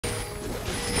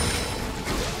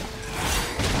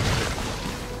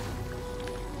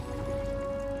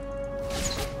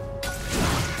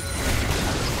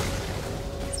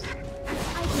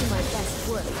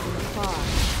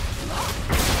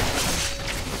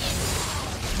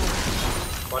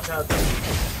Watch out.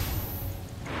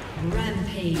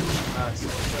 Rampage. Nice.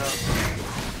 Watch out.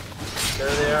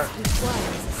 There they are.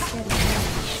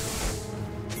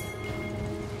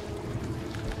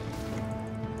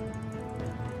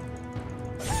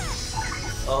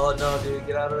 Oh no, dude,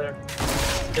 get out of there.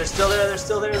 They're still there, they're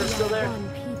still there, they're still there.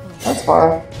 That's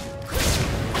fine.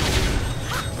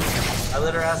 I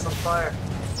lit her ass on fire.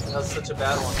 That was such a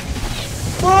bad one.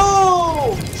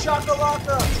 Boom!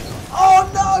 Shakalaka! Oh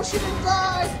no, she didn't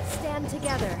die! Stand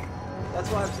together. That's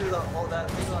why I threw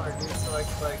that thing on her, dude, so I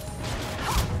could like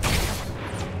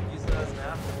use it as an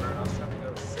afterburn. I was trying to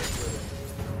go sick with it.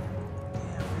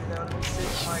 Damn, dude, that would have been sick.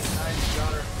 Mike, nice,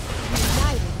 got her.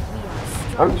 United, we are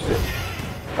strong. Oh shit.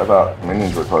 I thought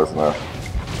minions were close enough.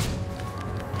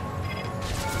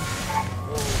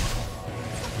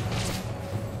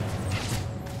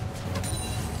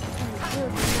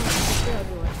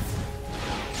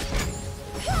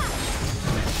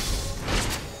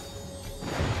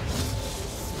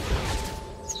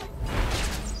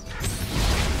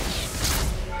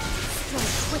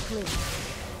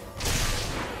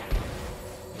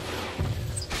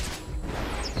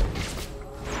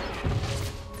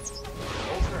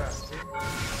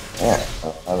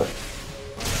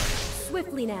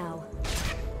 Swiftly now.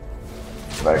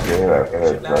 Back here, back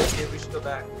here. We should go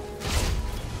back.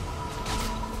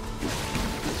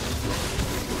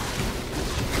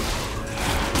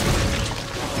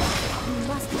 You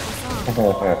must be strong.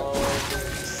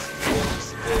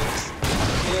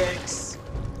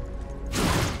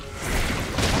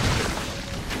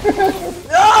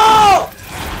 No!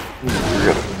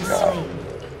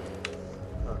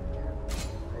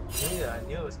 I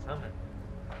knew it was coming.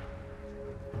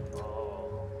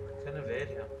 Oh, I couldn't evade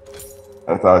him.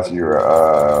 I thought you were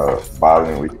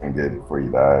bobbing and weaving good before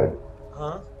you died.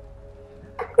 Huh?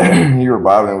 You were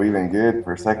bobbing and weaving good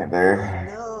for a second there.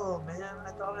 No, man,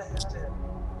 I thought I had it.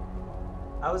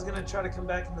 I was gonna try to come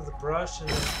back into the brush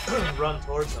and run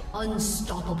towards him.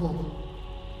 Unstoppable.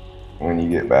 When you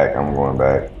get back, I'm going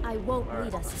back. I won't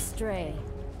lead us astray.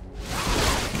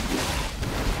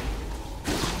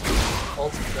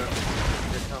 Ultimate up.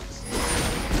 Here it comes.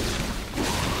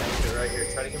 Right here.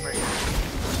 Try to get him right here.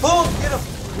 Boom! Get him!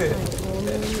 I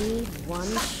only need one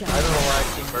shot. I don't know why I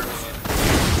keep burning it.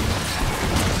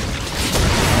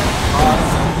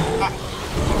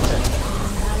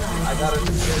 I got it.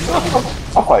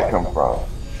 I'll fight come from.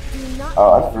 Oh,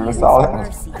 that's really solid.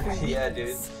 Yeah,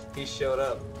 dude. He showed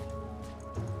up.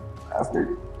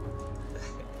 Bastard.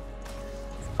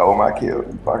 Oh, my kill,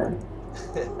 you fucker.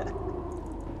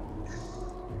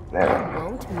 Damn.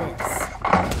 Won't miss.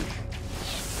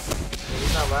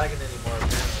 He's not lagging anymore,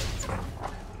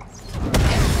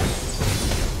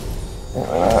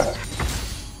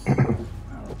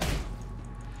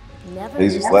 Never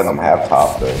He's just letting them have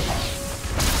top though.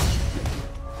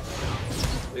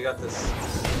 We got this.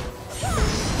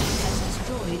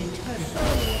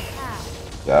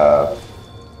 Yeah.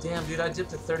 Damn, dude, I dipped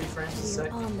to 30 frames a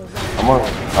second. I'm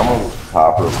gonna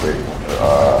top real quick.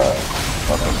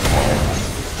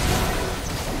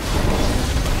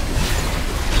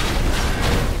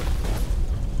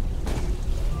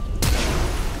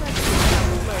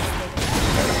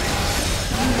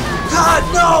 God,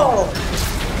 no!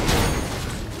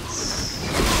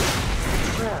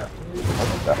 Crap, dude.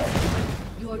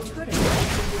 Your turret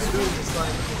This dude is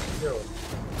like killed.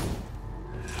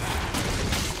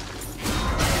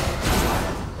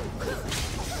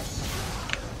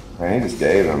 Man, he just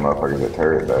gave them motherfuckers a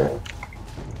turret though.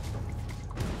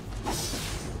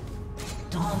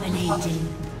 dominating.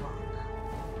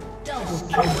 Double I'm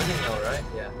kill. winning though, right?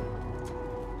 Yeah.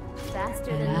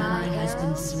 Faster An than ally my has been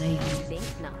arrow? slain. I think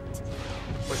not.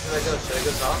 Where should I go? Should I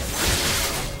go top?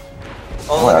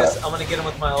 Oh, I guess I'm gonna get him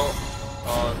with my ult.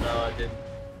 Oh no, I didn't.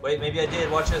 Wait, maybe I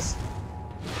did. Watch this.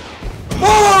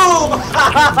 Boom!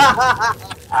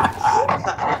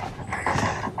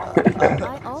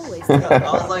 I always I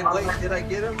was like, wait, did I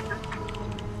get him?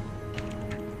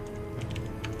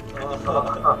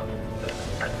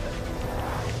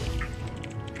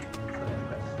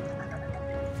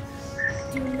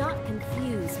 do not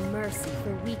confuse mercy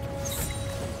for weakness.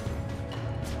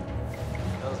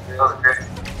 That was great.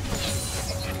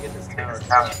 Let me get this tower.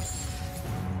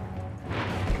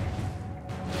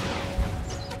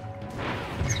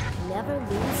 Never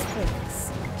lose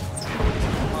focus.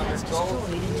 Come on, there's gold.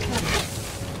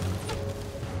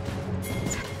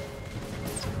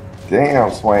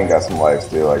 Damn, Swain got some life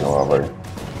still, like a motherfucker.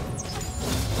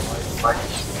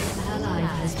 Ally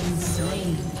has been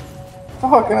slain.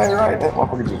 Fucking ain't right. That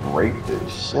motherfucker just raped the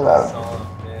shit out of me. Solid,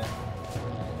 yeah.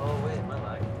 Oh wait, my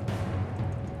lag.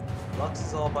 Lux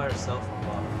is all by herself on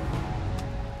bottom.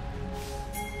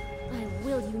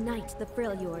 will unite the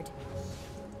Freljord.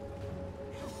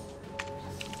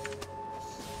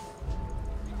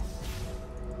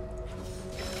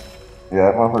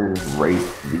 Yeah, that motherfucker just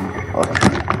raced me.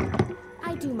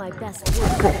 I do my best work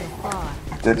from afar.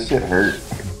 That shit hurt.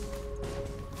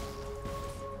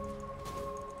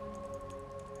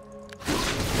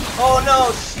 Oh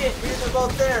no, shit, dude, they're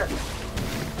both there.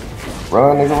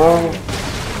 Run, nigga, run.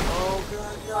 Oh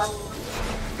god, no.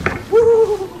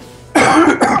 Woo! I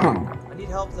need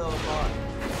help though, come on.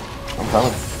 I'm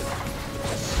coming.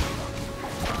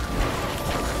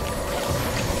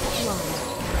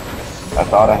 I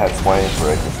thought I had Swain for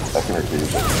a second or two,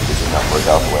 but it did not work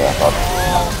out the way I thought.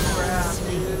 Oh crap,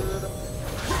 dude.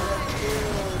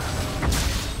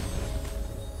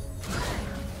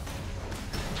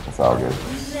 It's all good.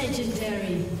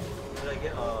 Legendary. Did I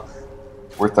get,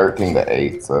 We're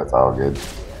 13-8, so it's all good.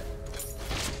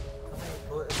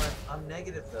 I'm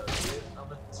negative though, dude.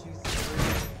 I'm a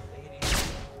 2-3 80.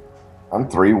 I'm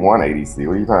 3-1 ADC.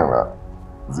 What are you talking about?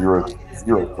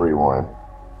 0-3-1.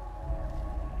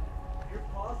 You're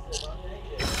positive, I'm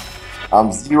negative. I'm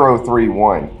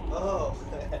 0-3-1. Oh.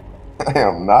 I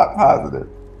am not positive.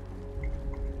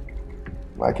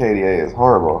 My KDA is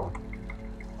horrible.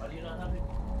 Why do you not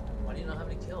have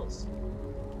any kills?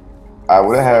 I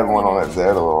would have had one on that Zed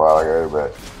a little while ago,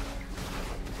 but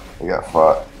he got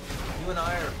fucked. You and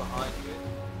I are behind you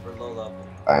for low level.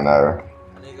 I know.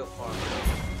 I need to go farm.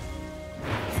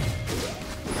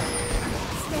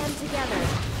 Stand together.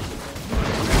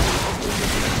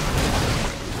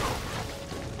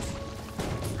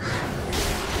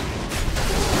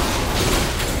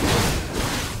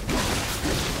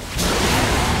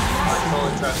 I'm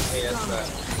totally trying to KS that.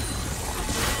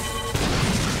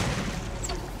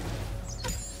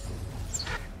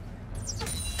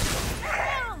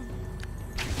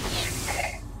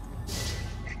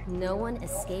 No one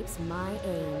escapes my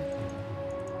aim.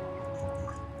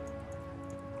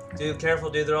 Dude, careful,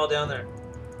 dude. They're all down there.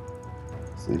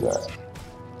 See that?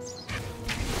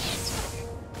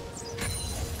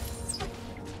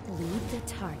 Lead the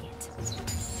target.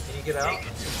 Can you get out? An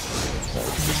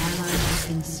ally has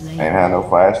been slain. Ain't had no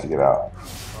flash to get out.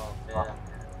 Oh, man.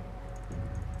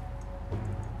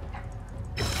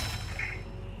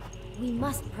 We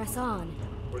must press on.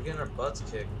 We're getting our butts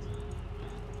kicked.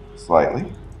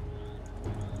 Slightly.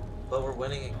 But we're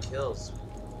winning in kills.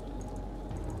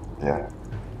 Yeah.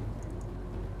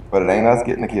 But it ain't us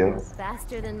getting the kills.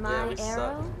 Faster than Yeah, my we suck.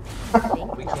 arrow?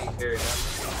 We can't carry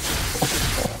nothing.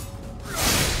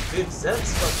 Dude,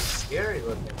 Zed's fucking scary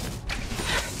looking.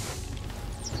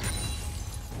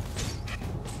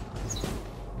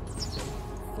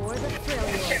 For the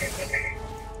Freljord.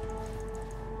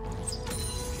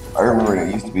 I remember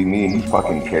it used to be me and you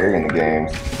fucking carrying the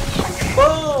games.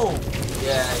 Boom!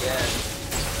 Yeah, yeah.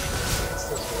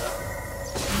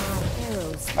 My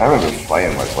arrows. I haven't been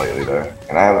playing much lately though,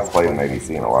 and I haven't played an ADC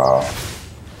in a while.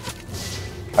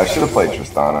 I should have played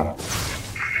Tristana.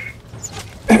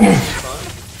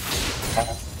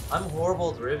 I'm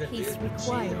horrible with Riven, dude. Peace She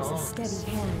requires a owns.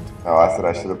 steady hand. Oh, I said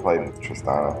I should have played with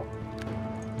Tristana.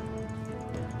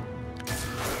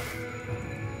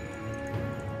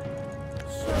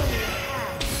 Show me the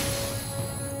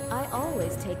path. I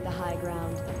always take the high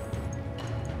ground.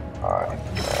 Alright.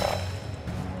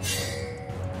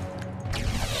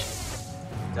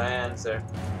 Diane's there.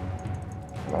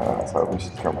 I was hoping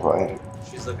she'd come play.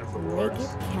 She's looking for Make wars.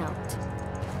 it count.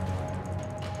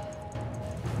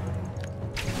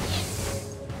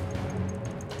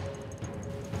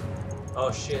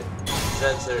 Oh shit.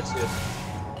 Zed's there too.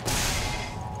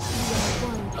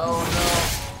 One. Oh no.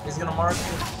 He's gonna mark me.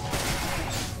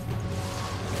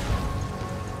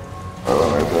 Oh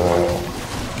my god.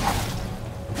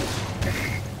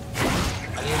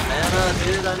 I need mana,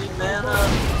 dude. I need mana.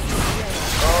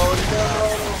 Oh no.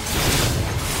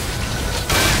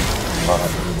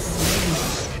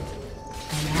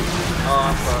 Oh,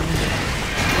 I'm fucked.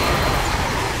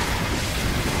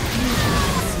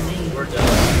 We're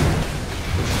done.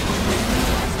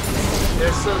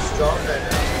 They're so strong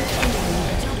right now.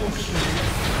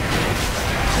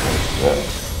 Yeah.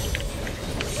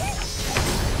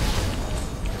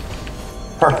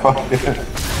 Our fucking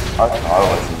our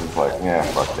Nautilus is just like, yeah,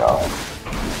 fuck y'all.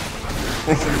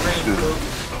 Supreme Poop.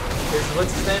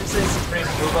 What's his name? Say Supreme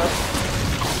Pooba?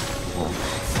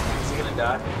 Is he gonna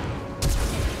die?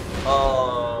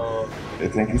 Oh. They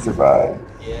think he survived.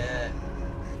 Yeah.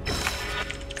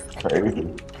 Crazy.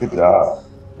 Good job.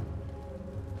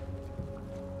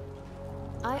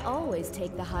 I always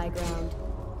take the high ground.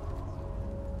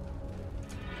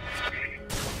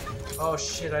 Oh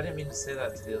shit, I didn't mean to say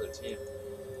that to the other team.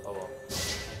 Oh well.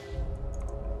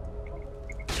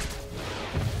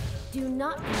 Do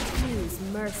not confuse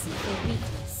mercy for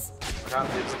weakness. Crap,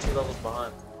 dude, we're 2 levels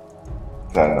behind.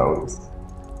 That notice.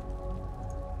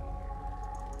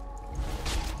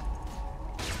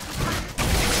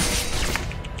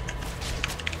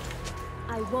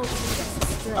 I won't lead us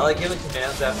astray. I like giving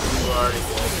commands after people are already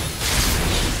good.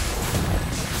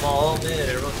 I'm all mid,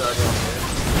 everyone's already all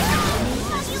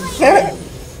mid. Damn it!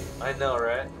 I know,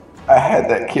 right? I had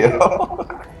that kill.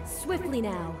 Swiftly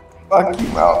now. Fuck you,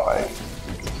 Malphite.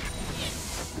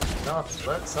 No,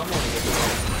 let someone get it.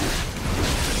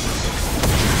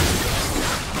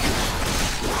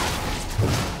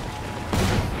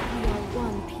 We are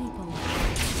one people.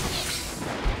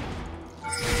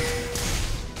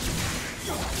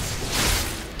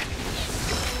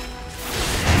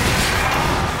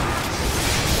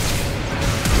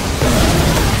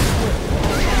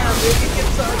 Damn, dude, he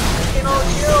gets our freaking all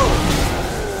kill!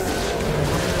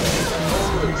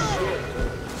 Holy shit.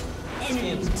 This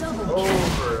game's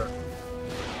over.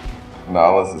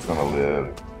 Nautilus is gonna live.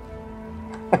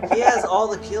 He has all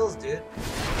the kills, dude.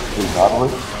 Who's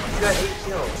Nautilus? He's got 8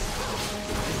 kills.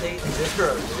 He's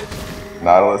 8-0, dude.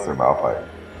 Nautilus or Malphite?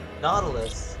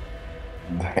 Nautilus.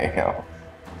 Damn.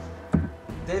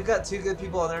 They've got 2 good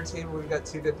people on their team, we've got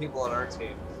 2 good people on our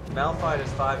team. Malphite is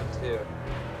 5-2.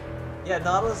 Yeah,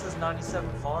 Nautilus has 97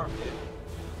 farm, dude.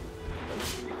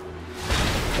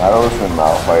 Nautilus and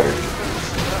Malphite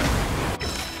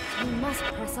are... We must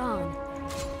press on.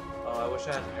 Oh, I wish I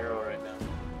had an arrow right now.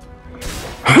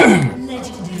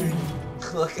 Legendary.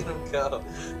 Look at him go.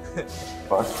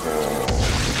 Fuck He's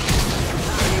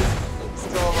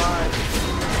still alive.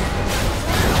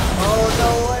 Oh, no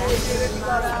way, dude, he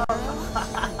got out.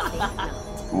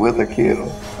 with a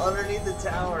kill. Underneath the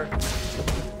tower.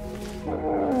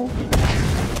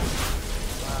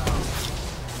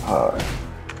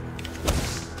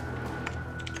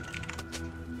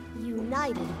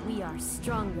 United, we are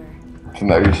stronger.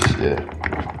 No shit.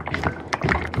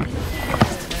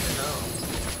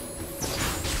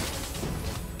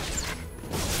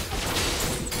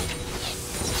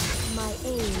 My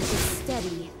aim is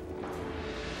steady.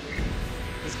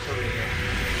 He's killing me.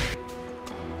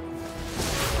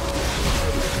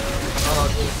 Oh,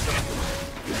 dude.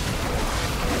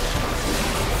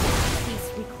 Peace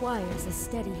requires a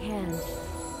steady hand.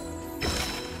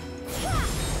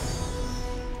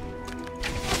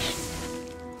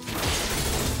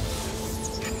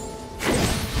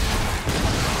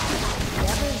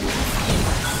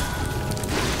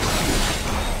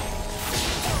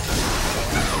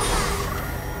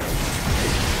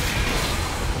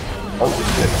 Oh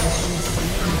shit.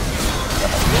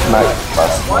 Nice.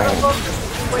 Last Why the lane. fuck does he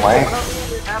Flank. come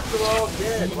in after we're all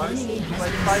dead? Why does he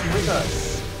like fight with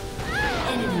us?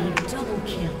 Enemy double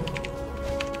kill.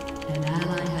 An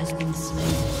ally has been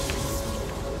slain.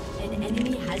 An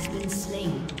enemy has been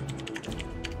slain.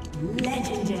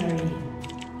 Legendary.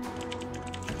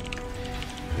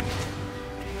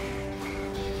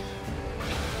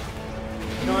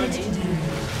 You know what I mean? Legendary.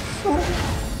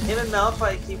 Him and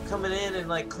Malphite keep coming in and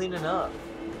like cleaning up.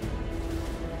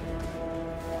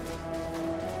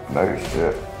 No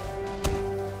shit.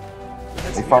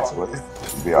 That's He fucks with it.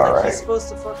 He'll be alright. He's supposed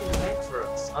to fucking tank for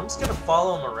us. I'm just gonna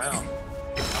follow him around.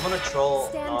 I'm gonna troll.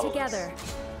 Stand Nautilus. together.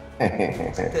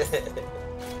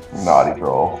 Naughty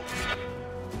troll.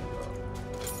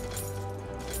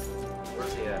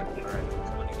 Where's he at? Alright,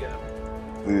 coming to get him.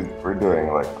 Dude, we're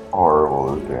doing like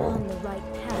horrible this On game. the right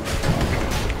path.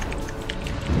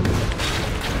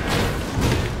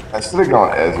 I should have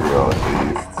gone Ezreal at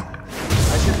least.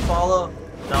 I should follow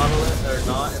Nautilus or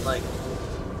not and like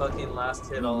fucking last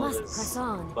hit We all of must his press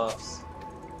on. buffs.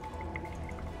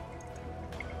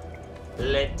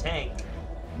 Let tank.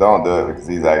 Don't do it because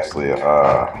he's actually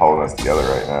holding us together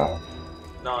right now.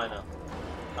 No, I know.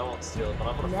 I won't steal it, but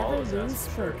I'm gonna follow Never his lose ass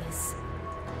for sure. focus.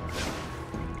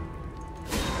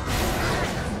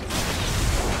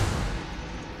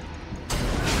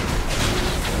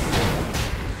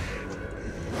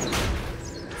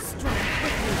 Strike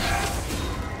quickly.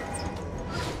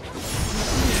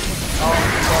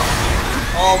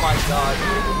 Oh my god.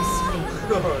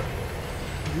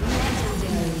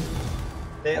 Legendary.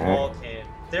 They all came.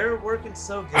 They're working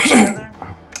so good together.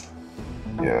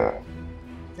 Yeah.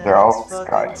 They're all That's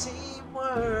Sky. fucking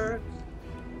teamwork.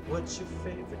 What's your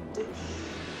favorite dish?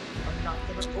 I'm not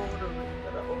gonna order it,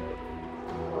 but I order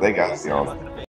it. They got to be I'm on not gonna